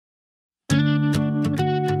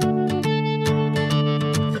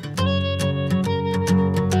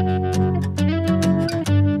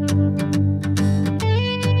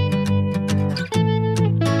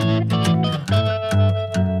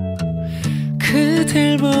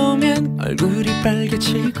그댈 보면 얼굴이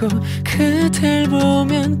빨개지고 그댈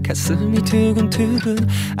보면 가슴이 두근두근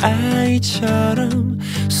아이처럼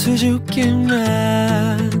수줍기만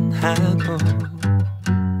하고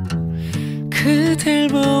그댈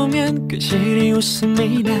보면 끄지리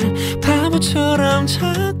웃음이 나 바보처럼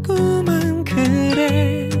자꾸만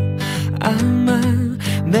그래 아마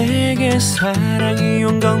내게 사랑이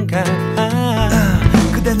온 건가 봐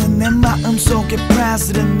그대는 내 마음속의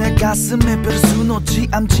president 내 가슴에 별을 수놓지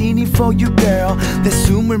I'm genie for you girl 내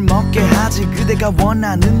숨을 멎게 하지 그대가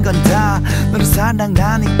원하는 건 다 너를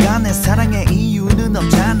사랑하니까 내 사랑의 이유는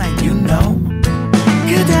없잖아 you know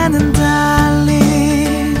그대는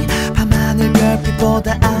darling 밤하늘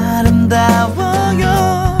별빛보다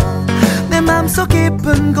아름다워요 내 맘속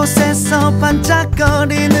깊은 곳에서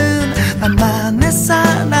반짝거리는 나만의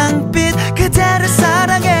사랑빛 그대를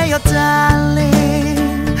사랑해요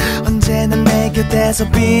darling 언제나 내 곁에서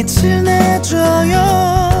빛을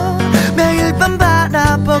내줘요 매일 밤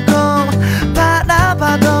바라보고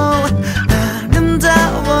바라봐도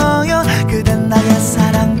아름다워요 그댄 나의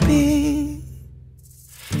사랑빛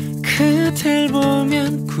그댈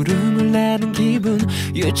보면 구름을 나는 기분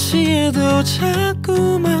유치해도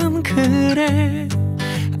자꾸만 그래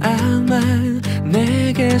아마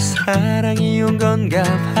내게 사랑이 온 건가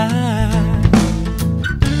봐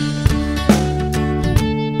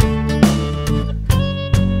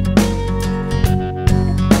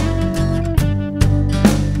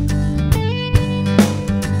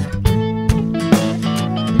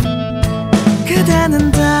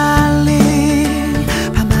그대는 darling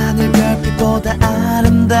밤하늘 별빛보다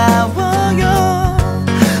아름다워요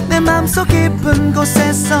내 맘속 깊은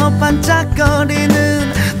곳에서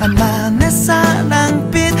반짝거리는 나만의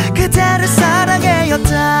사랑빛 그대를 사랑해요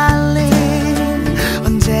darling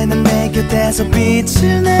언제나 내 곁에서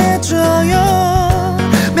빛을 내줘요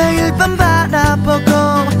매일 밤 바라보고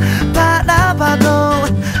바라봐도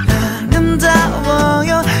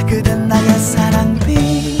아름다워요 그댄 나의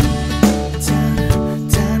사랑빛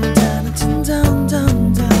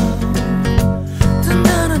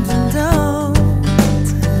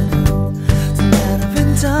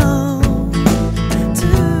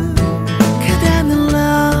그대는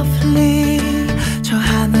lovely 저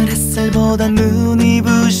하늘 햇살보다 눈이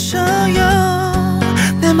부셔요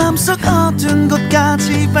내 맘속 어두운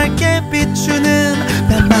곳까지 밝게 비추는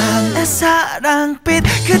나만의 사랑빛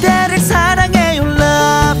그대를 사랑해요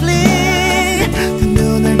lovely 두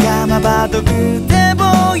눈을 감아봐도 그대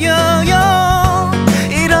보여요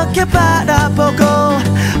이렇게 바라보고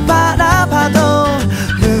바라봐도